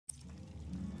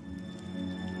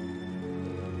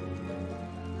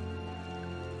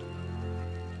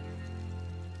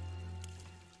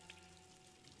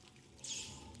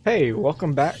Hey,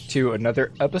 welcome back to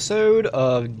another episode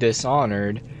of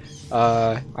Dishonored.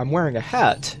 I'm wearing a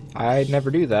hat. I never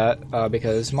do that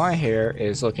because my hair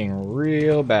is looking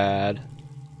real bad.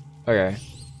 Okay.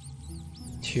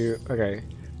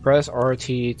 Press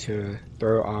RT to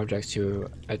throw objects to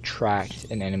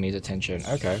attract an enemy's attention.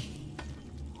 Okay.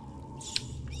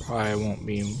 Probably won't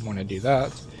want to do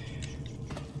that.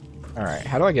 Alright,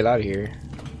 how do I get out of here?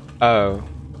 Oh,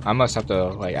 I must have to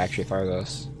like actually fire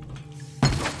this.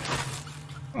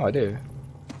 Oh, I do.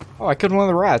 Oh, I killed one of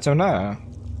the rats. Oh no.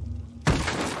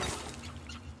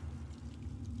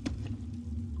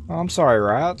 Oh, I'm sorry,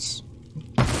 rats.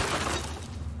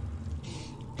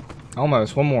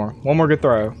 Almost. One more. One more good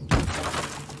throw.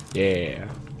 Yeah.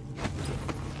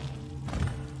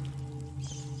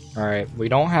 Alright, we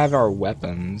don't have our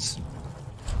weapons.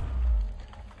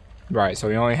 Right, so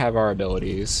we only have our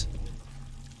abilities.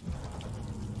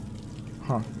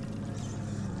 Huh.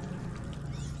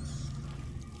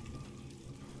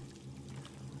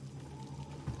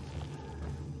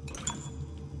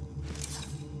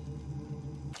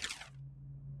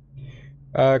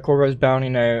 Corvo's bounty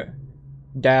note.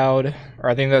 Dowd, or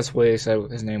I think that's what he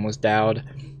said his name was, Dowd.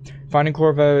 Finding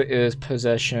Corvo in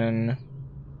possession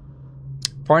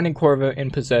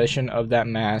of that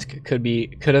mask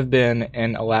could have been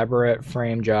an elaborate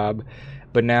frame job,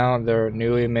 but now the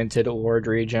newly minted Lord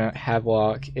Regent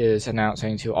Havelock is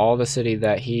announcing to all the city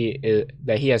that he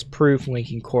has proof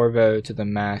linking Corvo to the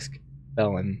masked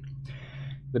felon.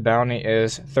 The bounty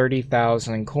is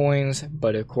 30,000 coins,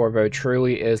 but if Corvo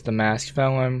truly is the masked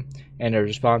felon and is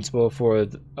responsible for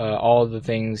all the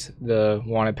things the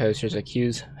wanted posters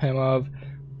accuse him of,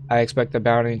 I expect the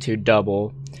bounty to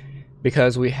double.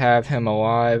 Because we have him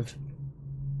alive,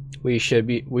 we should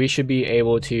be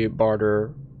able to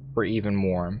barter for even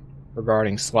more.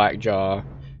 Regarding Slackjaw,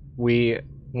 we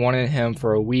wanted him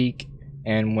for a week,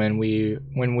 and when we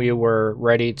were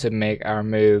ready to make our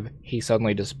move, he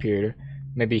suddenly disappeared.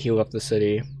 Maybe he left the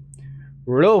city.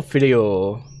 Real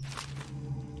video.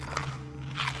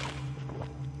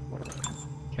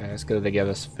 Okay, let's go. They give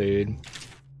us food.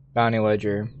 Bounty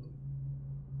ledger.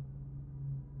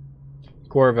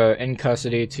 Corvo in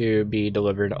custody to be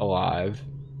delivered alive.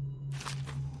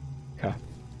 Okay.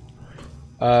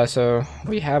 So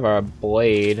we have our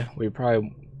blade. We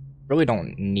probably really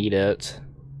don't need it,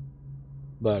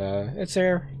 but it's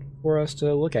there for us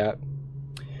to look at.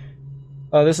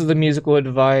 This is the musical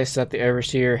device that the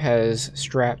Overseer has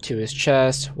strapped to his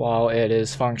chest. While it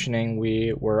is functioning,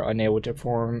 we were unable to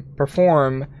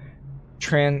perform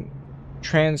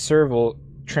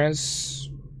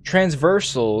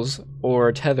transversals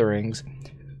or tetherings.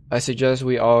 I suggest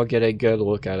we all get a good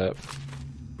look at it.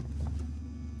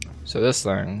 So this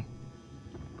thing.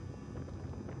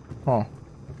 Huh.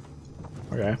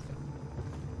 Okay.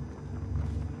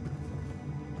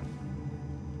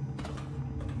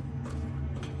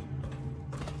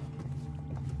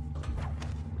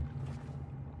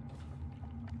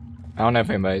 I don't know if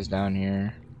anybody's down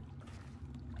here.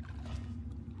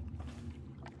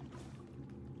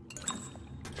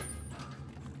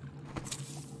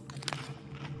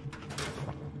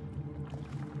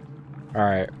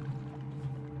 Alright.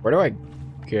 Where do I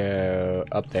go?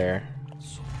 Up there.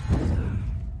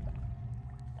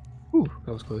 Ooh,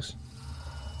 that was close.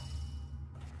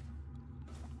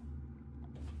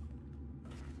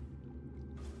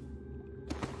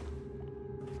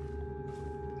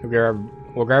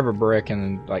 We'll grab a brick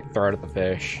and like throw it at the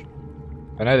fish.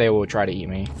 I know they will try to eat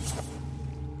me.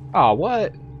 Oh,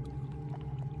 what?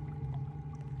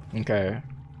 Okay.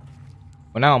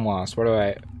 Well, now I'm lost. Where do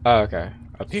I? Oh, okay.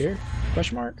 Up here?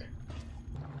 Question mark?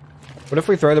 What if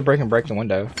we throw the brick and break the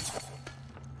window?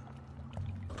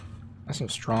 That's some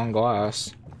strong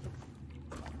glass.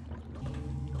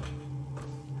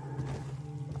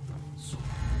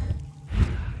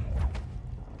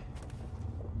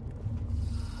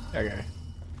 Okay.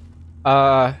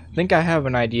 I think I have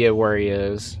an idea where he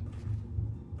is.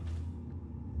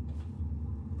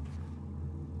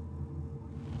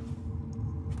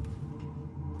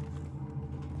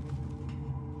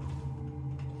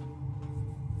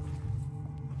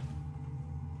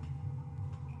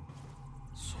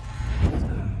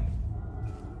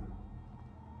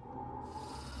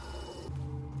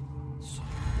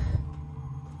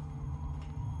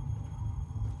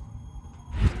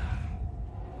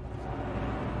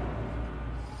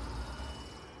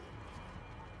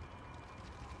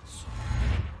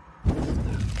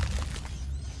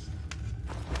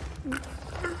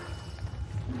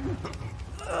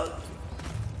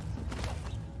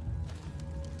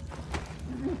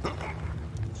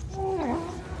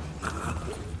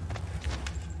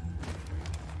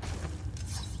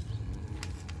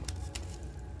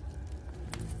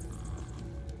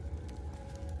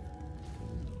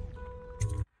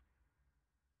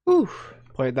 Whew.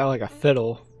 Played that like a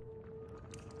fiddle.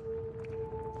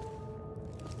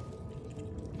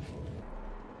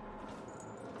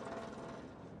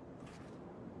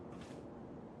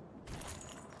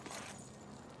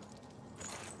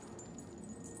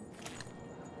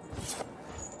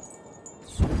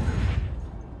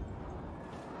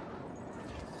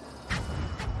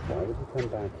 Why would he come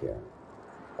back here?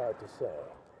 Hard to say,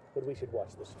 but we should watch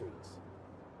the streets.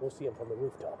 We'll see him from the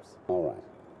rooftops. All right.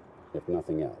 If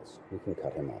nothing else, we can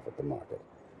cut him off at the market.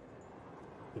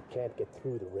 He can't get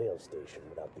through the rail station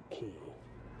without the key.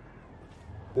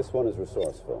 This one is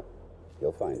resourceful.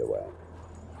 He'll find a way.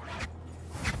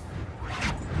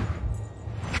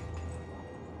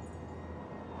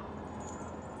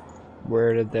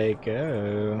 Where did they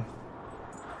go?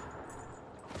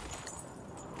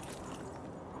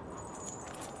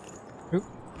 Oop.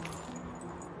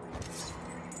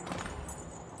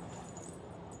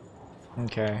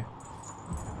 Okay.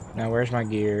 Now where's my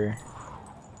gear?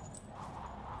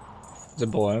 Is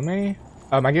it below me?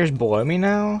 Oh, my gear's below me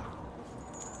now?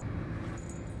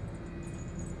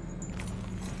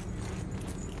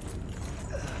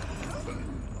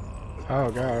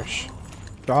 Oh gosh.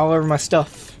 They're all over my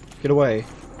stuff. Get away.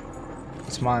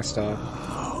 It's my stuff.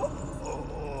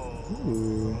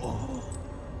 Ooh.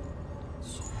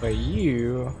 But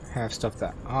you have stuff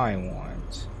that I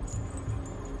want.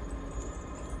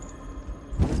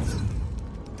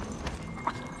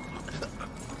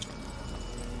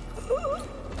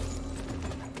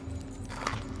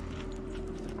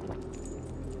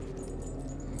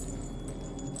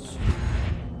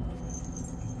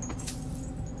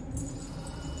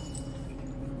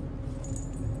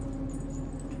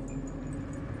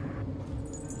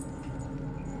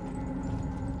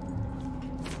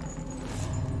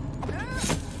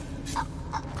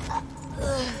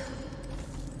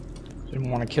 Didn't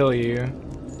want to kill you.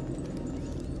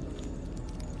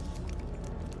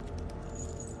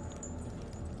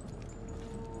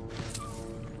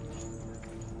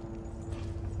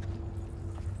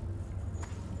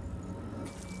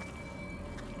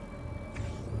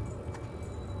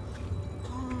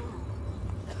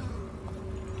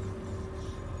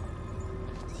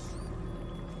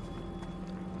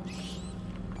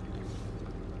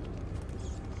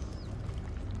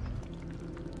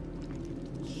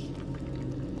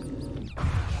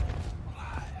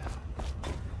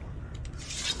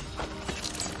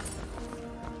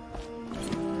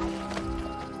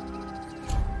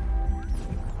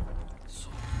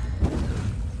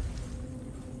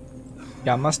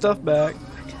 Got my stuff back.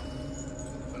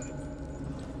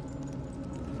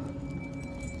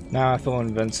 Now I feel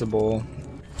invincible.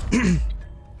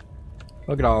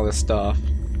 Look at all this stuff.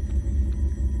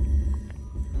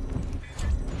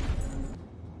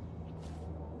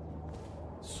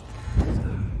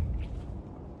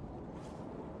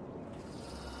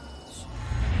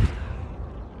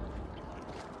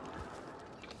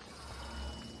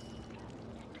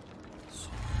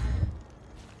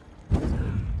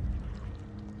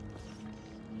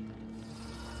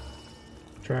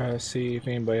 Try to see if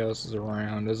anybody else is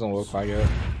around. Doesn't look like it.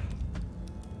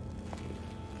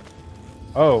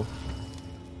 Oh.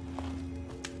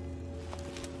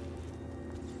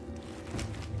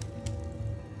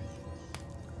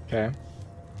 Okay.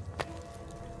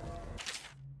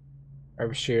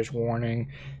 Overseer's warning.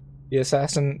 The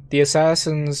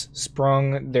assassins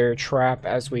sprung their trap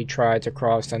as we tried to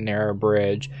cross the narrow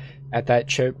bridge. At that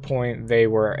choke point, they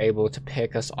were able to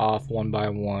pick us off one by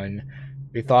one.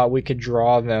 We thought we could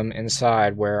draw them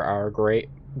inside where our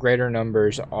greater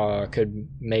numbers could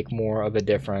make more of a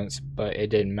difference, but it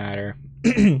didn't matter.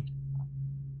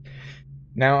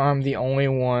 Now I'm the only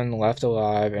one left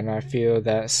alive, and I feel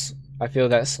that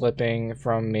slipping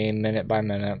from me minute by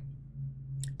minute.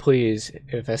 Please,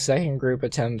 if a second group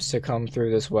attempts to come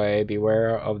through this way,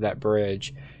 beware of that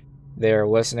bridge. They are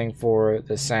listening for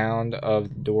the sound of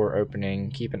the door opening.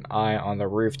 Keep an eye on the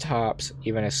rooftops.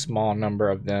 Even a small number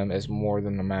of them is more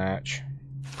than a match.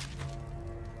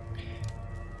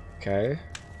 Okay.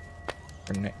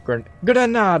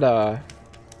 Granada!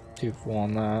 Too full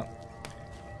on that.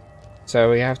 So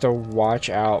we have to watch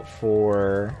out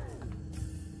for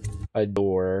a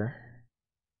door.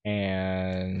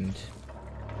 And...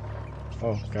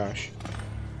 oh gosh.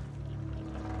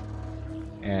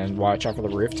 And watch out for the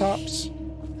rooftops.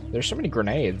 There's so many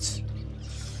grenades.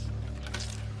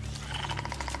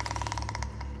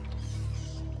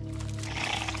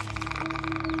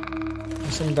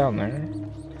 There's some down there.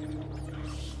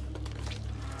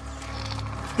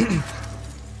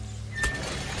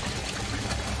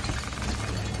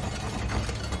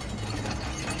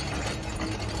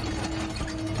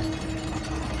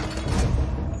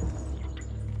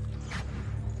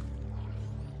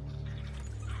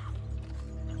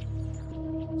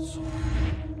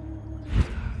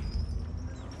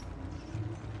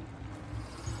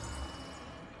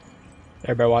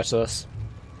 Everybody watch this.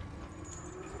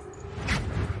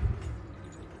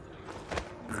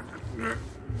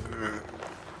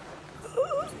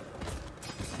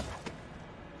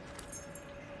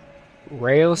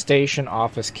 Rail station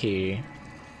office key.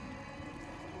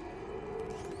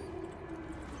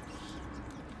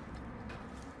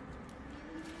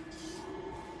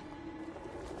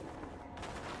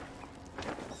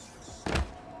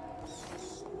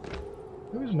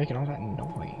 Who's making all that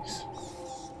noise?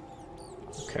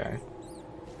 Okay.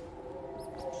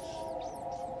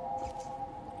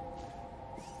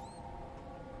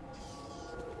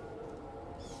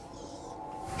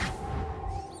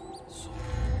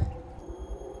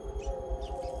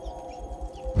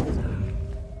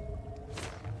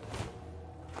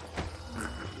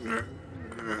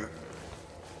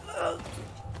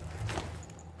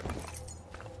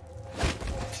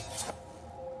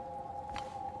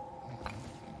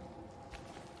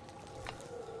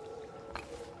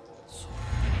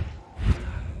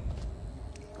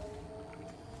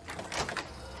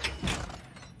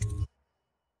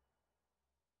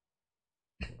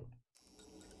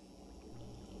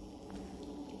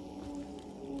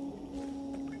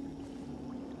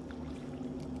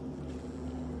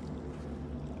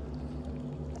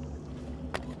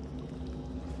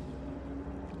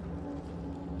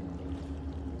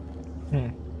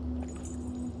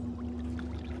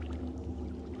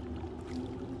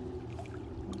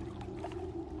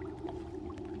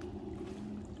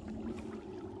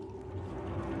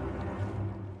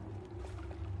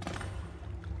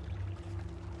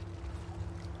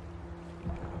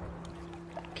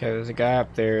 Okay, there's a guy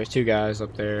up there. There's two guys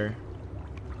up there.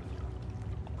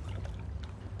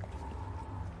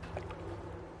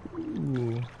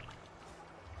 Ooh.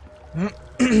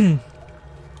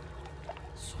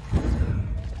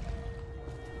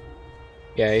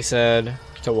 Yeah, he said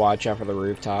to watch out for the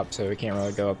rooftop, so we can't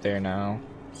really go up there now.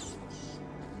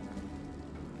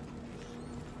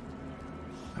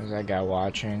 There's that guy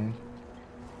watching.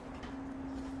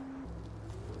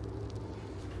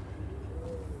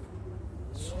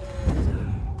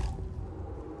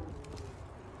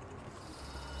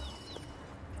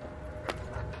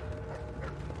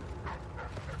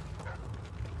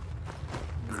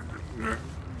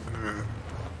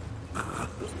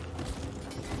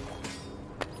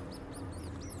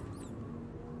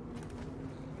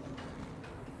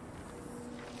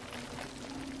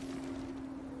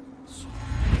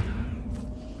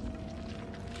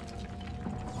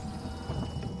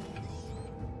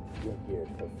 You're here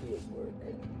for field work.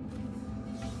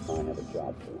 I have a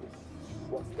job tonight.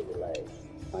 What's the delay?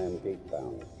 I am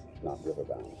gate-bound, not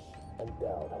river-bound. And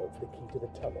Dowd holds the key to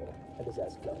the tunnel and is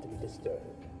asked not to be disturbed.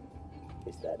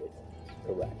 Is that it?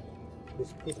 Correct.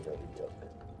 This prisoner we took.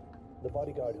 The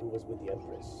bodyguard who was with the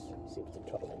Empress seems to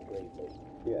trouble him gravely.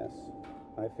 Yes.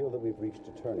 I feel that we've reached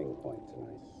a turning point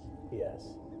tonight.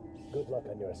 Yes. Good luck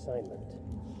on your assignment.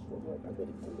 Then you're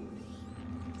permitted to leave.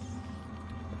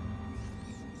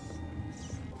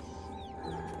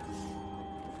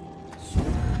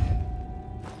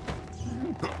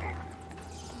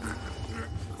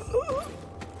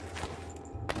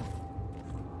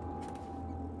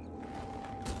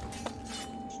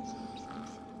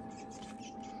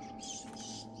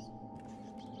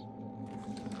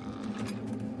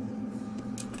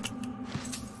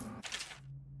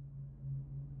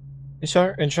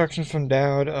 Instructions from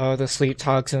Dowd. The sleep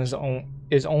toxin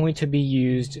is only to be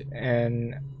used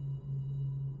in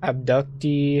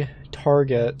abductee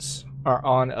targets, or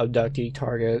on abductee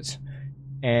targets,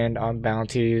 and on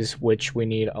bounties which we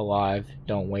need alive.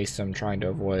 Don't waste them trying to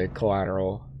avoid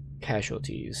collateral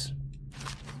casualties.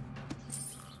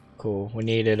 Cool. We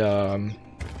needed that.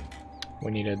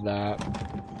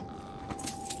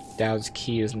 Dowd's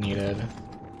key is needed.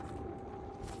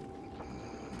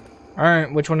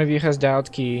 Alright, which one of you has Dowd's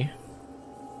key?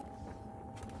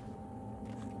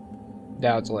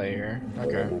 Dowd's lair. For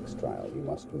Okay. the next trial, you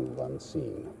must move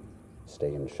unseen.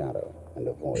 Stay in shadow and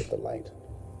avoid the light.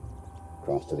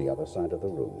 Cross to the other side of the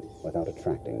room without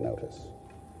attracting notice.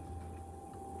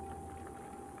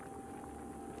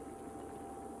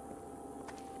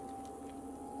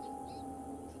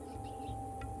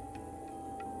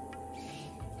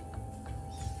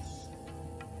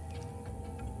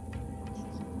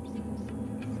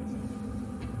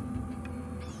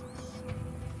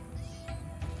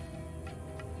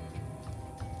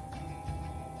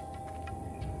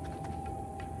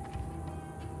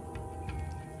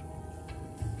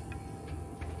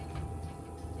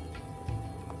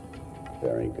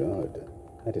 Very good.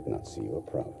 I did not see you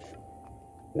approach.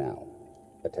 Now,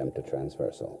 attempt a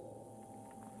transversal.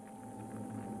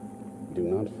 Do Do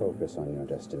not focus on your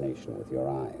destination with your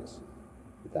eyes.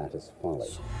 That is folly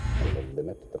and will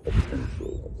limit the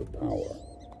potential of the power.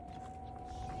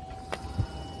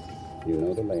 You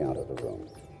know the layout of the room.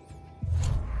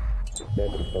 Prepare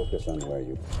to focus on where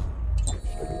you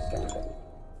should be standing,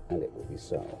 and it will be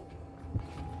so.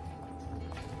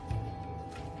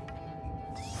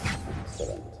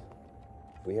 Excellent.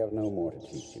 We have no more to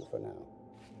teach you for now.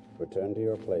 Return to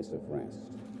your place of rest.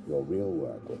 Your real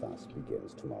work with us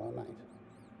begins tomorrow night.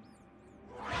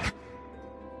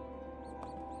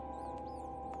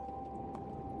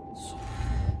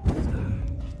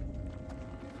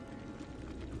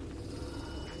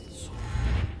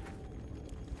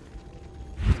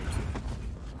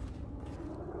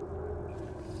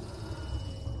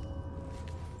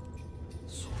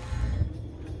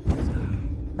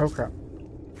 Okay.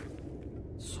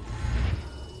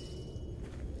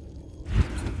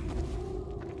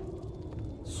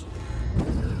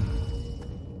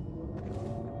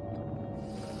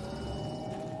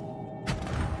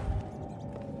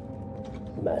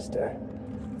 Master.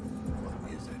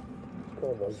 What is it?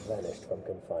 Corvo's vanished from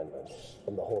confinement,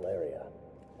 from the whole area,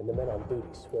 and the men on duty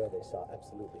swear they saw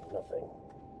absolutely nothing.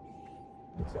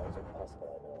 It sounds impossible,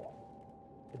 I know.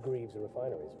 The Greaves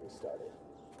refinery's restarted.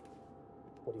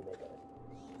 What do you make of it?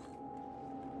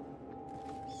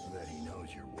 That he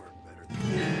knows your work better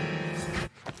than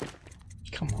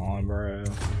Come on, bro.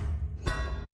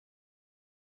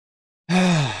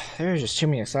 There's just too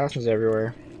many assassins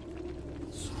everywhere.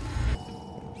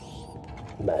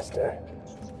 Master.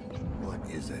 What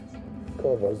is it?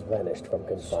 Corvo's vanished from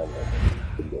confinement,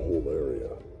 from the whole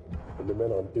area, and the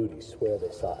men on duty swear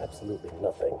they saw absolutely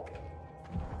nothing.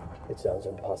 It sounds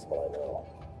impossible, I know.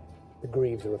 The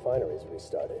Greaves refinery's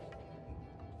restarted.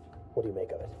 What do you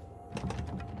make of it?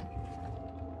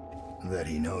 That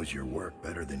he knows your work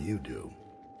better than you do.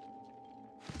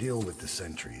 Deal with the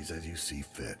sentries as you see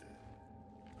fit.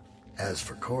 As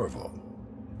for Corvo,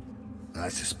 I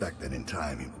suspect that in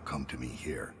time he will come to me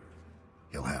here.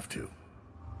 He'll have to.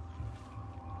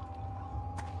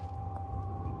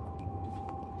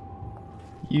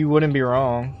 You wouldn't be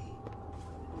wrong.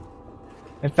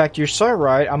 In fact, you're so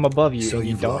right. I'm above you, So and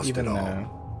you you've don't lost even it all.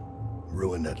 know.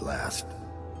 Ruined at last.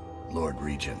 Lord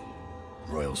Regent,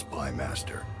 Royal Spy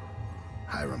Master,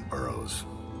 Hiram Burroughs.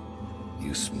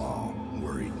 You small,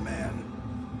 worried man.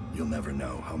 You'll never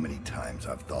know how many times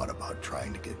I've thought about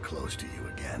trying to get close to you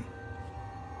again.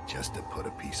 Just to put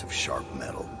a piece of sharp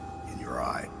metal in your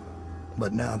eye.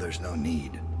 But now there's no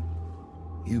need.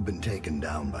 You've been taken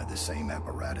down by the same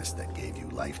apparatus that gave you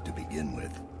life to begin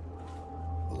with.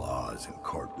 Laws and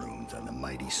courtrooms and the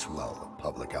mighty swell of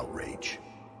public outrage.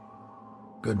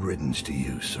 Good riddance to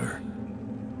you, sir.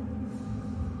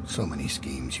 So many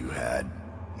schemes you had,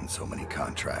 and so many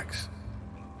contracts.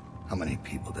 How many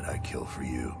people did I kill for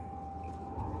you?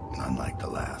 None like the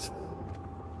last.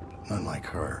 None like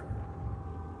her.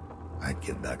 I'd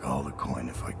give back all the coin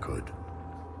if I could.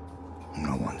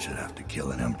 No one should have to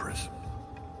kill an empress.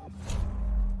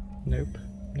 Nope.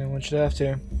 No one should have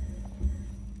to.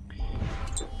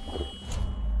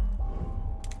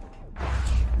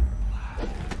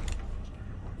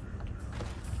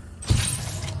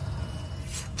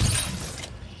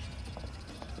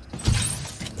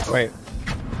 Wait.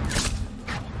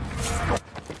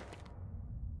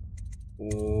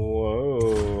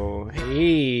 Whoa.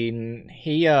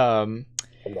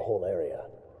 From the whole area,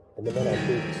 and the men on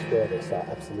duty swear they saw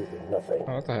absolutely nothing.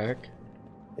 What the heck?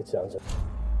 It sounds...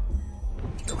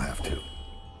 You'll have to.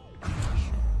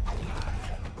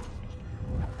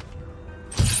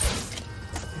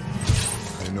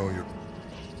 I know you're...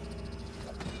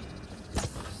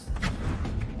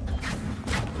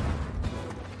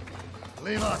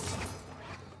 Leave us!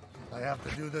 I have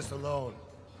to do this alone.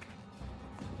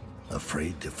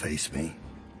 Afraid to face me?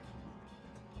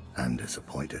 I'm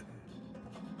disappointed.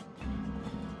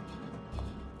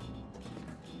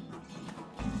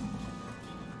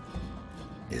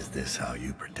 Is this how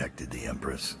you protected the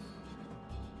Empress?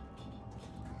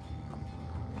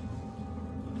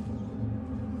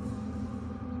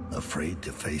 Afraid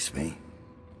to face me?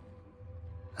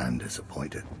 I'm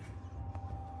disappointed.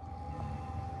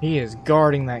 He is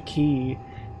guarding that key,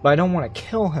 but I don't want to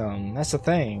kill him. That's the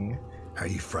thing. Are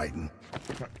you frightened?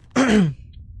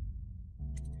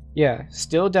 Yeah,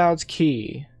 still Dowd's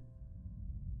key.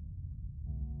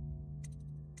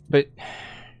 But...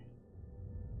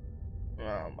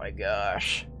 oh my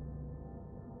gosh.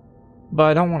 But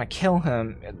I don't want to kill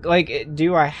him. Like,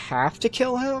 do I have to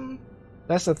kill him?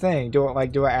 That's the thing. Do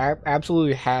I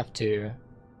absolutely have to?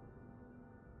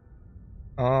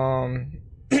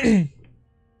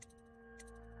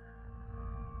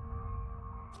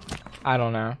 I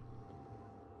don't know.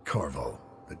 Corvo,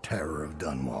 the terror of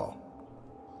Dunwall.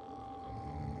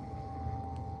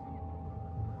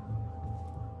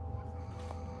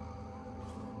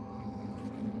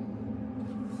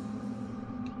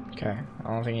 Okay, I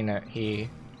don't think he.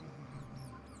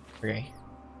 Okay.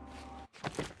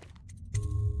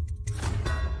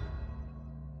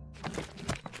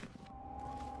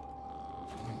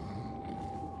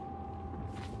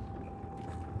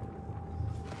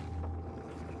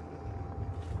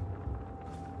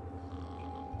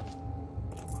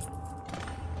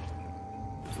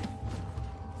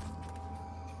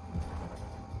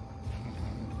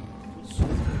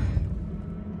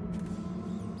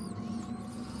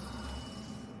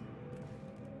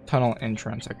 Tunnel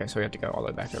entrance. Okay, so we have to go all the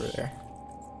way back over there.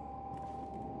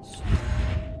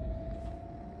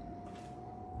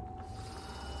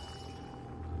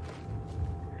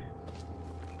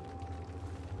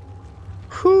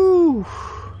 Whew!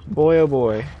 Boy, oh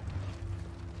boy.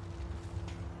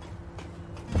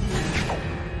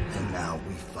 And now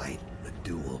we fight a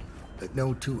duel that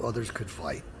no two others could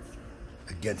fight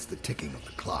against the ticking of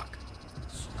the clock.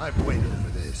 I've waited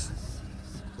for this.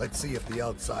 Let's see if the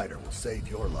outsider will save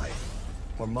your life,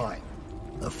 or mine.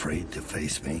 Afraid to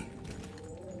face me?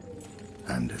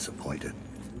 I'm disappointed.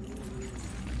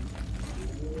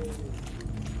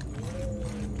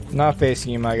 Not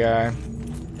facing you, my guy.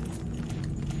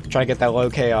 Try to get that low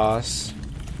chaos,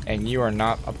 and you are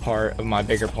not a part of my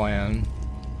bigger plan.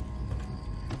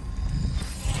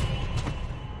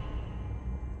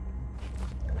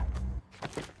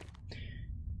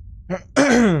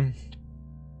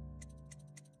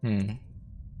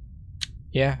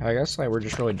 Yeah, I guess like we're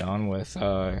just really done with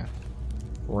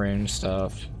rune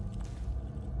stuff.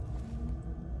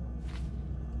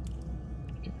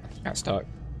 Got stuck.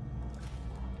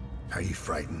 Are you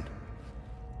frightened?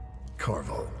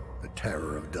 Corvo, the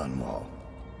terror of Dunwall.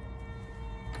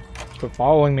 Quit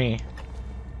following me.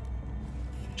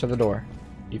 Shut the door.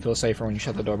 You feel safer when you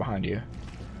shut the door behind you.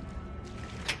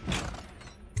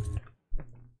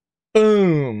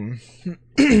 Boom.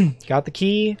 Got the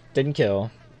key. Didn't kill.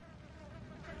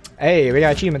 Hey, we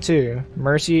got achievement too.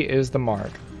 Mercy is the mark.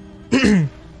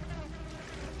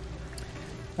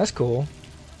 That's cool.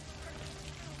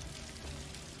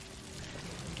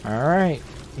 Alright.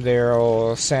 There,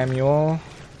 old Samuel.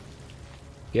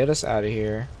 Get us out of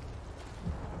here.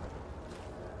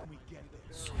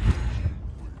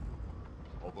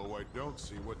 Although I don't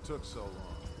see what took so long.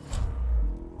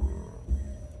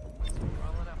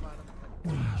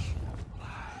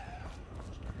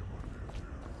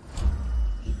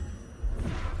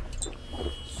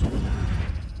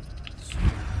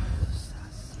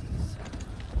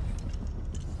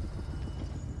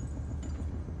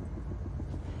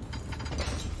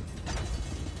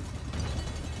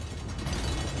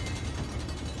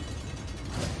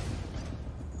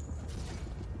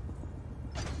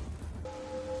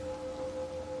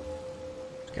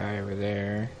 Guy over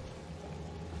there.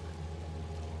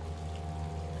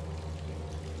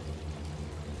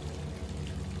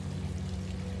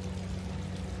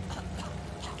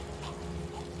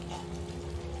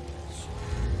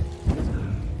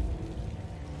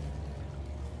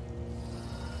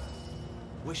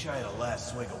 Wish I had a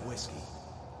last swig of whiskey.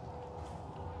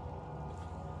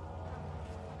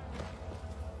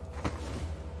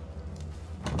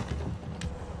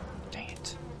 Dang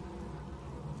it.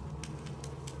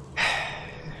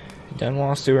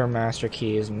 Dunwall Sewer Master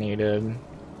Key is needed.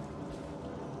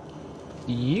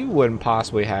 You wouldn't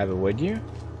possibly have it, would you?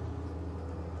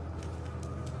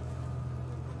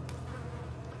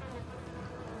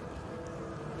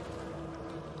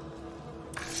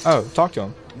 Oh, talk to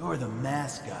him. You're the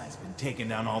mask guy's been taking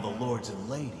down all the lords and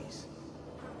ladies.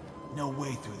 No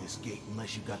way through this gate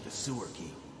unless you got the sewer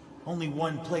key. Only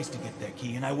one place to get that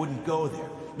key, and I wouldn't go there.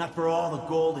 Not for all the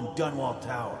gold in Dunwall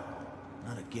Tower.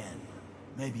 Not again.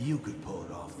 Maybe you could pull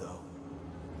it off, though.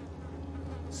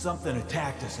 Something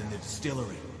attacked us in the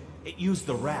distillery. It used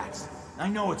the rats. I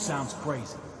know it sounds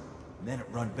crazy. And then it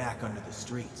run back under the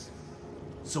streets.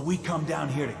 So we come down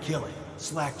here to kill it.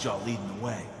 Slackjaw leading the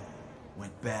way.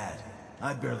 Went bad.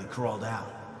 I barely crawled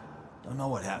out. Don't know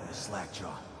what happened to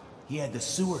Slackjaw. He had the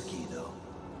sewer key, though.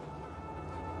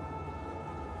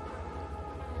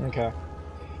 Okay.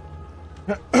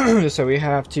 So we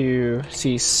have to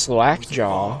see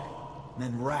Slackjaw. And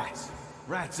then rats.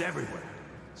 Rats everywhere.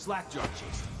 Slackjaw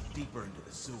chased them deeper into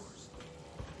the sewers.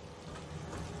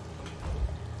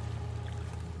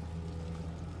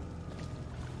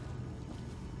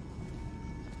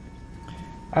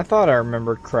 I thought I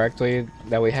remembered correctly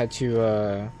that we had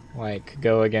to, like,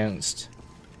 go against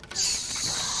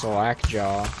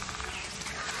Slackjaw.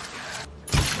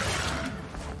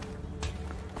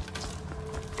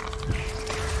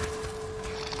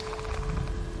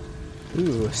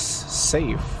 Ooh,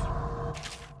 safe.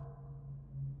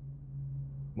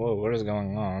 Whoa, what is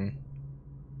going on?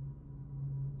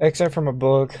 Except from a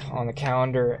book on the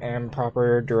calendar and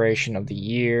proper duration of the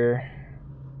year.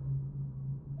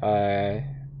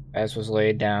 As was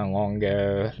laid down long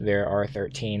ago, there are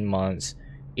 13 months,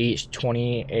 each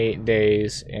 28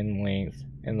 days in length.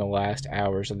 In the last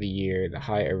hours of the year, the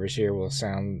High Overseer will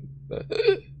sound the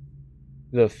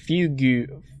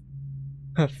fugu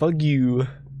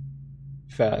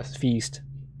feast.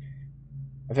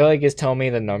 I feel like it's telling me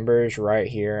the numbers right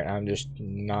here, and I'm just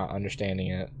not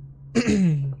understanding it.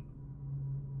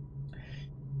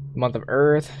 Month of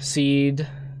Earth, seeds,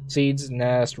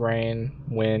 nest, rain,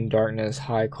 wind, darkness,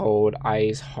 high cold,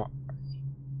 ice,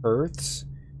 earths,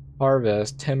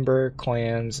 harvest, timber,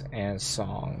 clans, and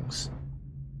songs.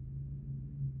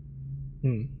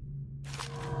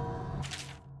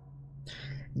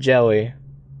 Jelly.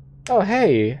 Oh,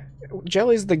 hey,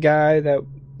 Jelly's the guy that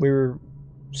we were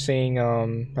seeing,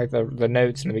 like the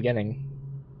notes in the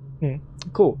beginning.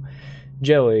 Cool.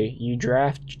 Jelly, you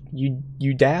daft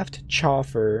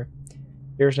choffer.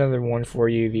 Here's another one for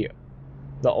you.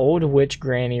 The old witch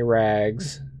Granny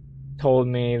Rags told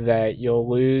me that you'll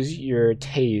lose your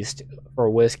taste for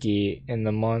whiskey in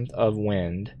the month of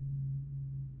wind.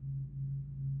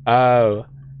 Oh,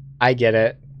 I get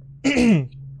it.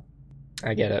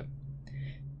 I get it.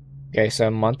 Okay, so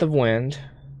month of wind,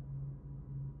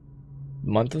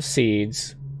 month of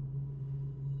seeds,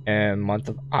 and month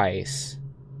of ice.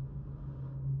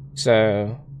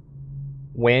 So,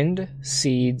 wind,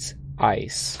 seeds,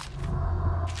 ice.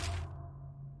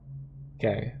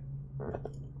 Okay.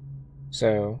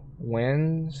 So,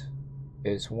 wind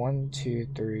is 1, 2,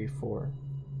 3, 4,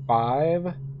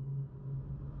 5.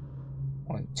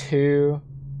 1, 2.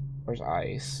 Where's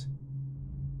ice?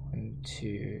 1,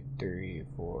 2, 3,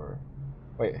 4.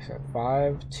 Wait, so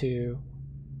 5, 2,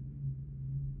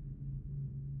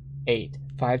 8.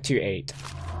 5, 2, 8.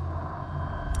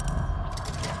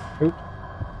 Oop.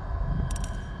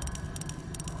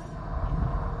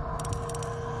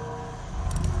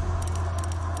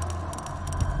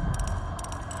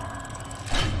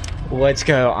 Let's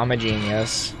go. I'm a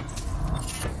genius.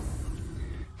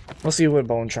 Let's see what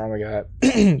bone charm we got.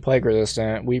 Plague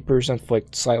resistant. Weepers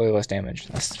inflict slightly less damage.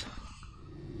 That's...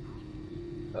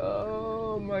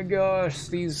 Oh my gosh,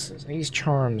 these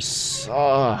charms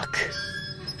suck.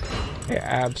 They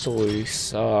absolutely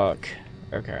suck.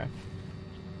 Okay.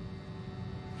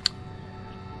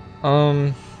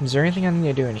 Is there anything I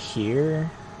need to do in here?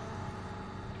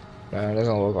 No, it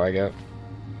doesn't look like it.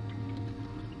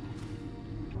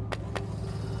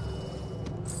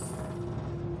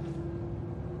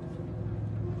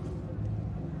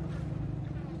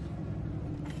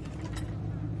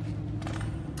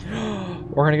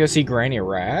 We're gonna go see Granny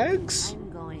Rags?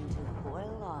 I'm going to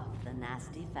boil off the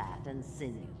nasty fat and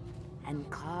sinew and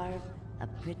carve a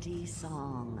pretty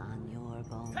song on your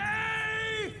bones.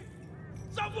 Hey!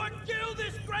 Someone kill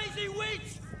this crazy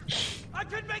witch! I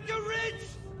can make her rich!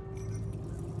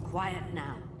 Quiet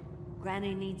now.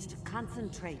 Granny needs to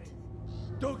concentrate.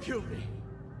 Don't kill me.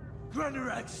 Granny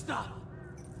Rag, stop.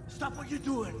 Stop what you're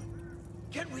doing.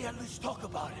 Can't we at least talk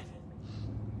about it?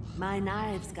 My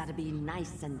knives gotta be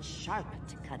nice and sharp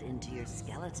to cut into your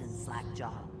skeleton,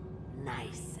 Slackjaw.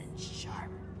 Nice and sharp.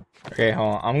 Okay,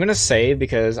 hold on. I'm gonna save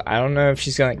because I don't know if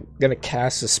she's gonna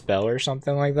cast a spell or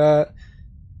something like that.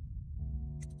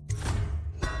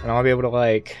 And I'll be able to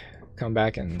like come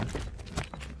back and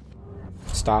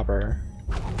stop her.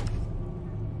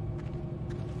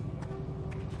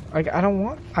 Like I don't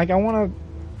want I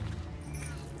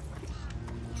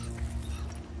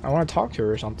wanna talk to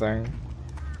her or something.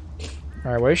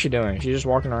 Alright, what is she doing? She's just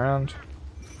walking around.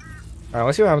 Alright,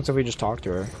 let's see what happens if we just talk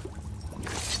to her.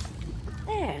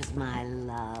 There's my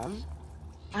love.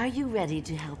 Are you ready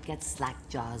to help get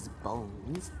Slackjaw's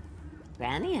bones?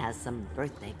 Granny has some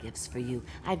birthday gifts for you.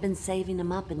 I've been saving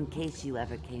them up in case you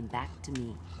ever came back to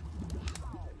me.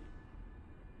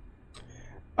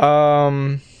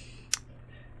 I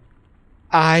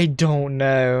don't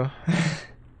know.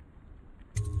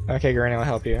 Okay, Granny, I'll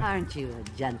help you. Aren't you a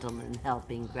gentleman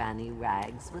helping Granny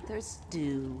Rags with her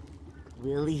stew?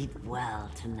 We'll eat well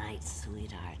tonight,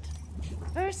 sweetheart.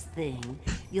 First thing,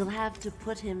 you'll have to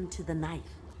put him to the knife.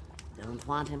 Don't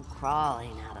want him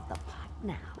crawling out of the pot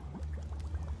now.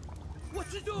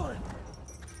 What you doing?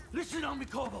 Listen on me,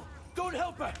 Corvo. Don't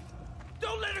help her.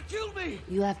 Don't let her kill me.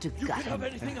 You have to You gut can have him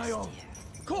anything first, I own. dear.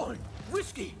 Corn,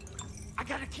 whiskey. I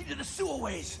got a key to the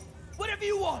sewerways. Whatever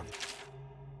you want.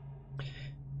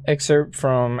 Excerpt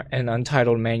from an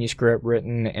untitled manuscript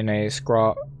written in a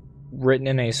scrawly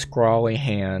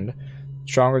hand,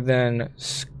 stronger than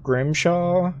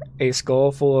Grimshaw, a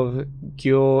skull full of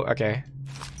Ghoul. Okay,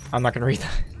 I'm not gonna read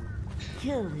that.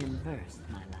 Kill him first,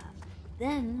 my love.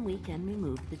 Then we can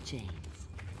remove the chains.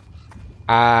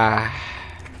 Ah.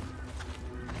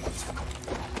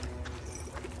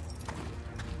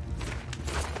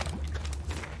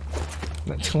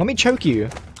 Let me choke you.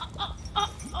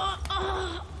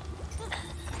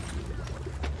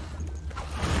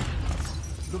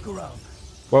 Look around.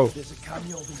 Whoa. There's a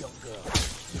cameo of a young girl.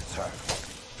 It's her.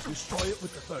 Destroy it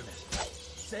with the furnace.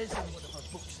 Says in one of her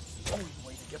books it's the only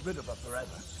way to get rid of her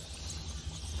forever.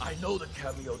 I know the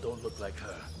cameo don't look like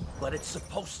her, but it's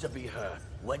supposed to be her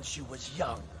when she was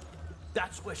young.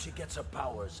 That's where she gets her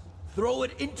powers. Throw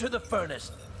it into the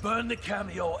furnace, burn the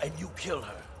cameo, and you kill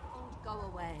her. Don't go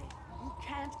away. You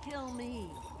can't kill me,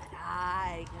 and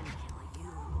I can kill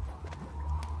you.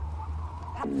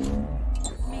 Hide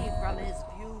me from his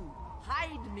view.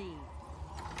 Hide me.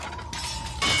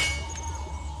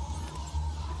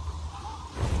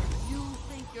 You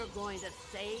think you're going to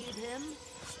save him?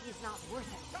 He's not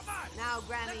worth it. Now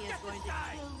Granny is going to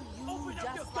kill you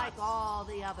just like all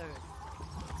the others.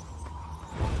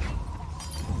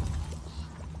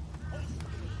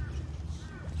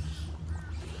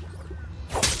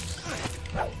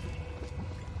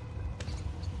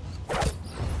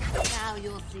 Now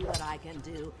you'll see what I can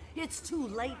do. It's too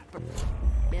late for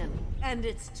him, and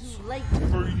it's too late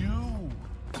for you.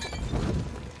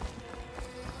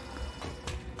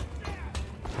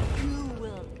 You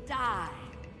will die,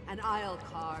 and I'll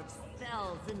carve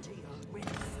spells into your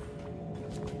wrists.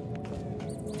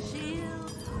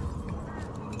 Shield.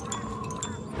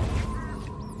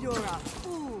 You're a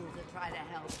fool to try to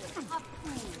help him. A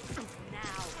fool.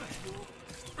 Now you'll...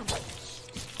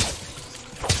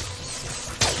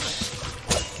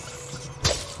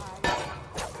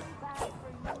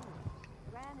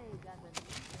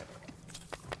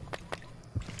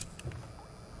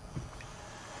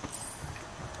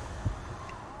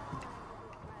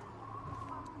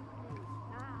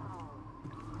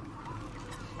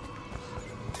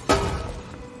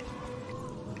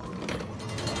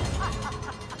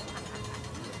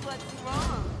 What's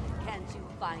wrong? Can't you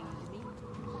find me?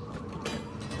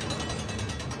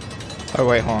 Oh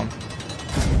wait, hold on.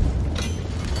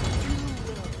 You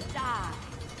will die,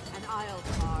 and I'll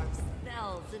carve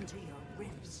spells into your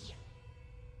ribs.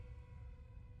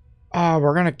 Oh,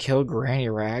 we're gonna kill Granny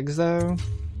Rags though.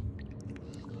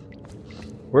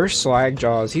 Where's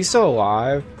Slagjaws? He's still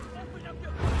alive.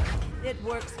 It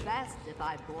works best if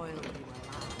I boil you alive.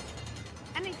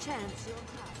 Any chance you'll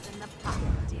have in the pot,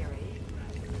 dearie?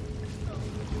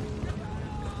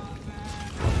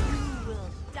 You will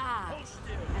die,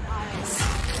 and I'll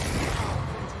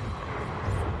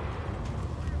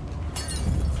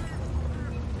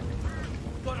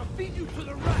Gonna feed you to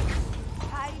the rats.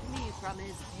 hide me from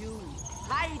his view.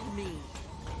 Hide me.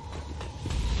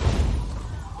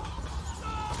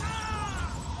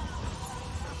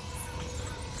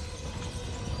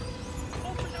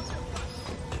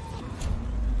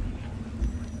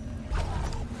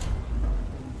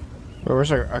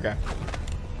 Where's our... Okay.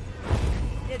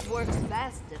 It works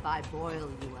best if I boil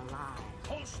you alive.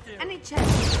 Any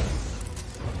chance?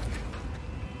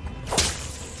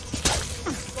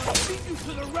 Gonna feed you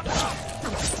to the rats.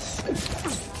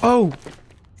 Oh!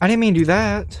 I didn't mean to do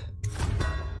that.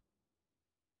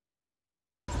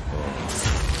 You're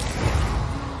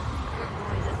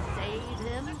going to save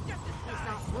him? He's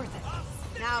not worth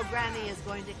it. Now Granny is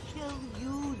going to kill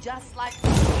you just like...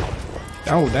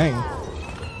 Oh, dang.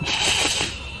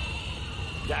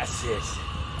 That's it.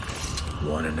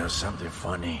 Wanna know something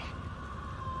funny?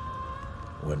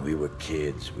 When we were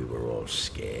kids, we were all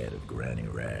scared of Granny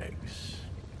Rags.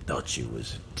 Thought she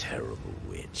was a terrible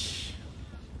witch.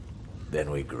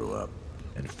 Then we grew up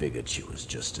and figured she was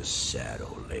just a sad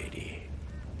old lady.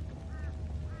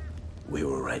 We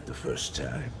were right the first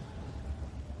time.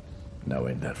 Now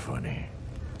ain't that funny?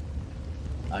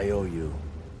 I owe you.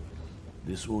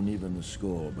 This won't even the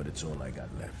score, but it's all I got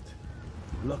left.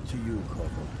 Luck to you,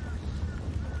 Corporal.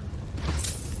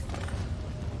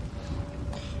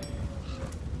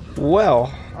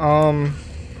 Well,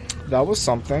 that was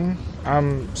something.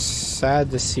 I'm sad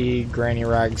to see Granny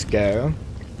Rags go.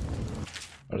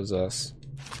 What is this?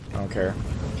 I don't care.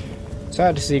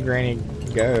 Sad to see Granny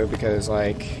go because,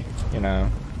 like, you know,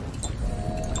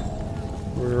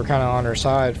 we were kind of on her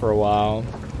side for a while.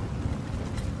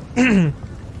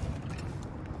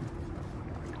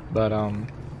 But, oh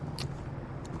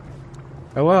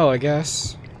well, I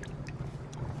guess.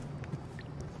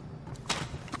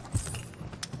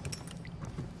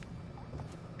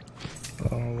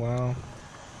 Oh, well.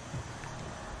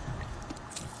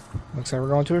 Looks like we're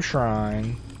going to a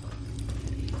shrine.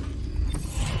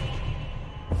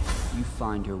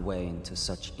 find your way into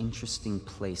such interesting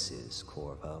places,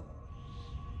 Corvo?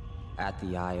 At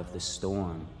the eye of the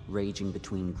storm, raging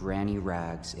between Granny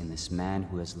Rags and this man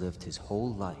who has lived his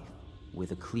whole life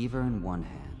with a cleaver in one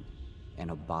hand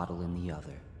and a bottle in the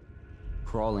other.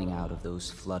 Crawling out of those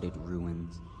flooded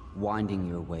ruins, winding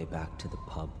your way back to the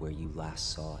pub where you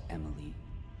last saw Emily.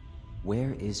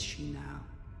 Where is she now?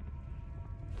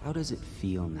 How does it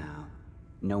feel now,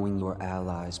 knowing your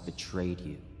allies betrayed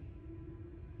you?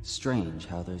 Strange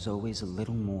how there's always a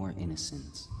little more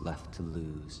innocence left to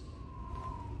lose.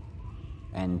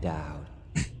 And Dowd,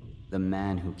 the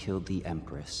man who killed the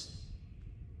Empress.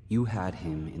 You had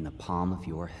him in the palm of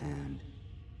your hand,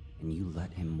 and you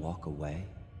let him walk away?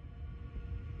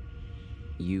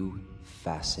 You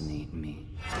fascinate me.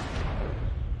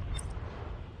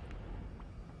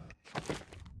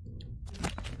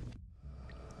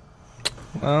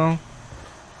 Well,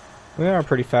 we are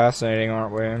pretty fascinating,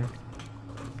 aren't we?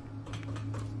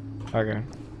 Okay.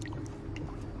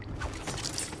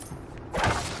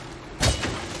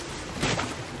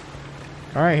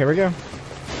 Alright, here we go.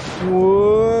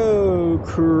 Whoa,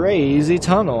 crazy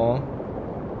tunnel.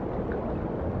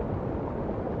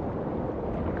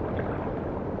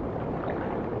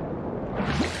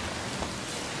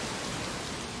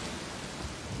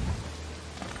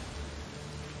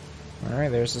 Alright,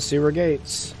 there's the sewer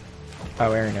gates. Oh,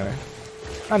 we already know it.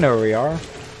 I know where we are.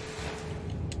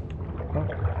 Oh.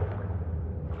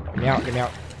 Get me out, get me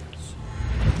out.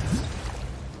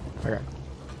 Okay.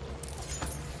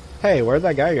 Hey, where'd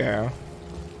that guy go?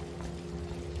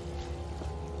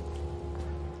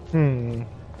 Did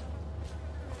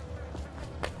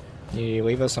he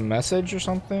leave us a message or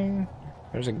something?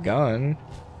 There's a gun.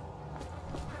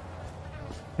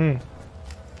 He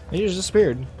just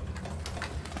disappeared.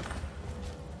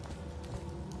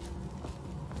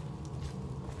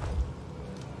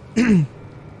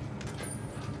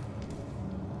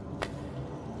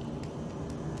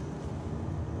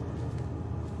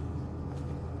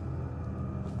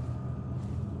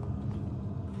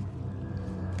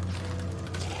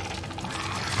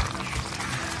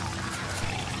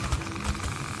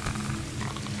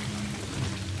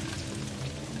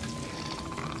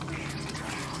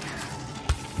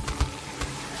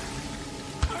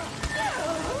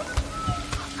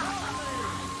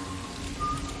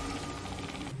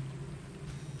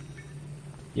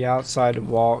 The outside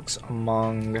walks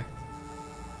among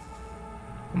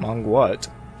what?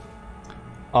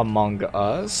 Among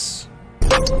us?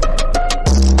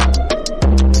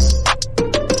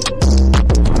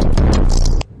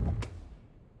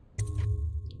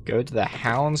 Go to the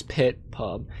Hound's Pit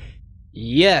pub.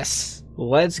 Yes!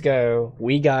 Let's go.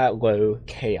 We got low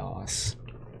chaos.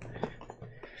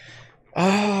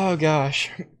 Oh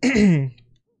gosh.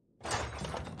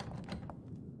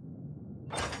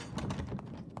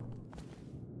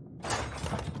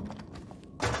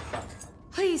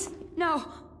 Please, no!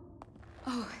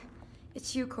 Oh,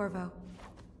 it's you, Corvo.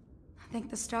 Thank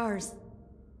the stars.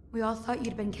 We all thought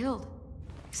you'd been killed.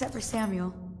 Except for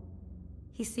Samuel.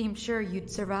 He seemed sure you'd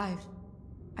survived.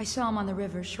 I saw him on the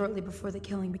river shortly before the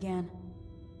killing began.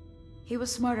 He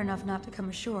was smart enough not to come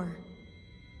ashore.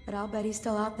 But I'll bet he's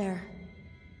still out there.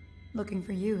 Looking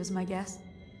for you, is my guess.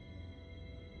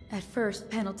 At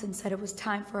first, Pendleton said it was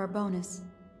time for our bonus.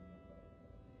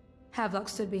 Havelock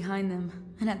stood behind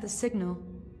them, and at the signal,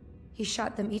 he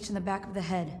shot them each in the back of the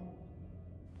head.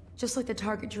 Just like the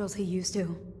target drills he used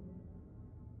to.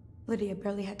 Lydia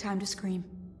barely had time to scream.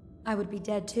 I would be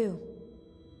dead too.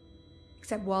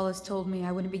 Except Wallace told me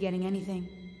I wouldn't be getting anything.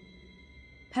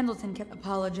 Pendleton kept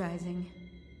apologizing,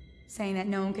 saying that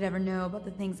no one could ever know about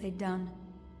the things they'd done.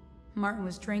 Martin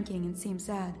was drinking and seemed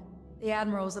sad. The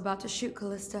Admiral was about to shoot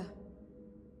Callista.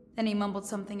 Then he mumbled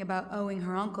something about owing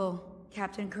her uncle,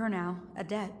 Captain Kurnow, a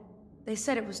debt. They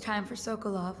said it was time for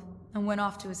Sokolov, and went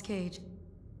off to his cage.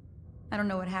 I don't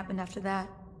know what happened after that.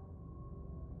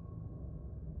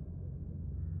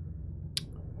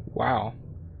 Wow.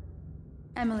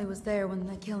 Emily was there when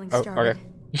the killing started.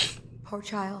 Okay. Poor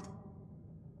child.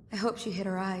 I hope she hid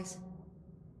her eyes.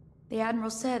 The Admiral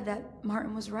said that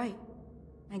Martin was right.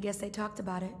 I guess they talked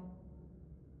about it.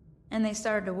 And they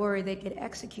started to worry they'd get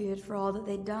executed for all that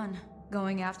they'd done,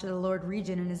 going after the Lord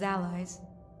Regent and his allies.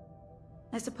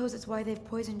 I suppose it's why they've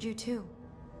poisoned you too.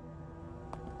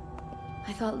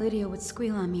 I thought Lydia would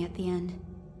squeal on me at the end.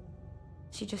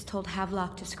 She just told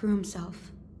Havelock to screw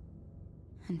himself.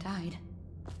 And died.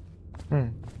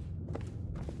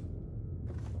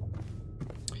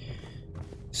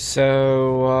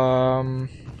 So,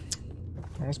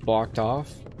 that's blocked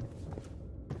off.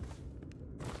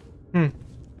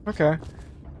 Okay.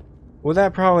 well,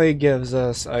 that probably gives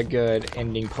us a good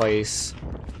ending place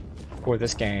for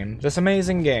this game. This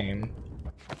amazing game.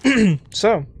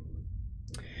 So,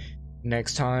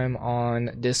 next time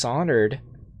on Dishonored,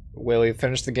 will we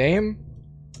finish the game?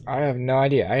 I have no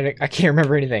idea. I can't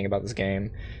remember anything about this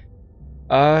game.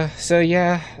 So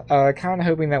yeah, kind of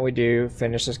hoping that we do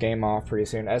finish this game off pretty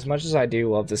soon. As much as I do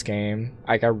love this game,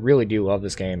 like I really do love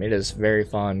this game. It is very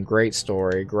fun, great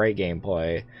story, great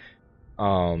gameplay.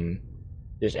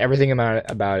 Just everything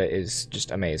about it is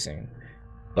just amazing.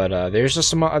 But there's just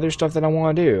some other stuff that I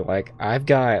want to do. Like I've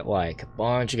got like a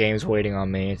bunch of games waiting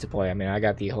on me to play. I mean, I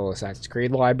got the whole Assassin's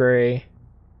Creed library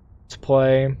to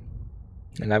play,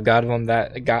 and I've got them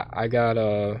that I got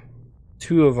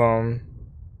 2 of them.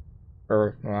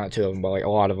 Or well, not 2 of them, but like a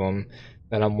lot of them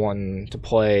that I'm wanting to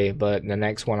play. But the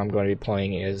next one I'm going to be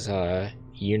playing is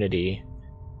Unity.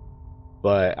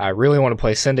 But I really want to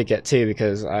play Syndicate too,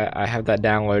 because I have that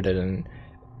downloaded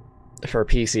for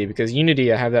PC. Because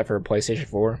Unity, I have that for PlayStation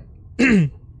 4.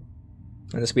 And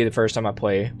this will be the first time I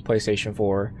play PlayStation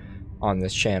 4 on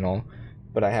this channel.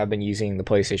 But I have been using the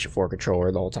PlayStation 4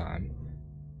 controller the whole time.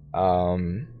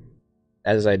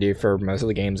 As I do for most of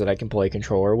the games that I can play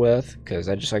controller with, because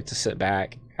I just like to sit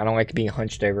back. I don't like being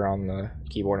hunched over on the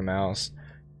keyboard and mouse.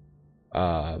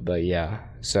 But yeah,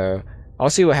 so I'll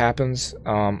see what happens.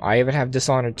 I even have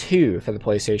Dishonored 2 for the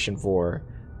PlayStation 4,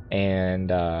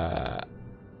 and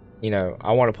you know,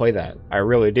 I want to play that. I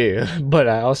really do, but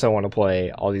I also want to play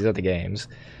all these other games.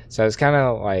 So it's kind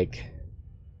of like,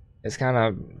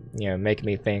 you know, making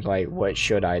me think like, what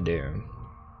should I do?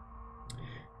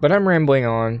 But I'm rambling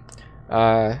on.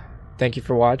 Thank you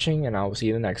for watching, and I will see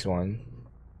you in the next one.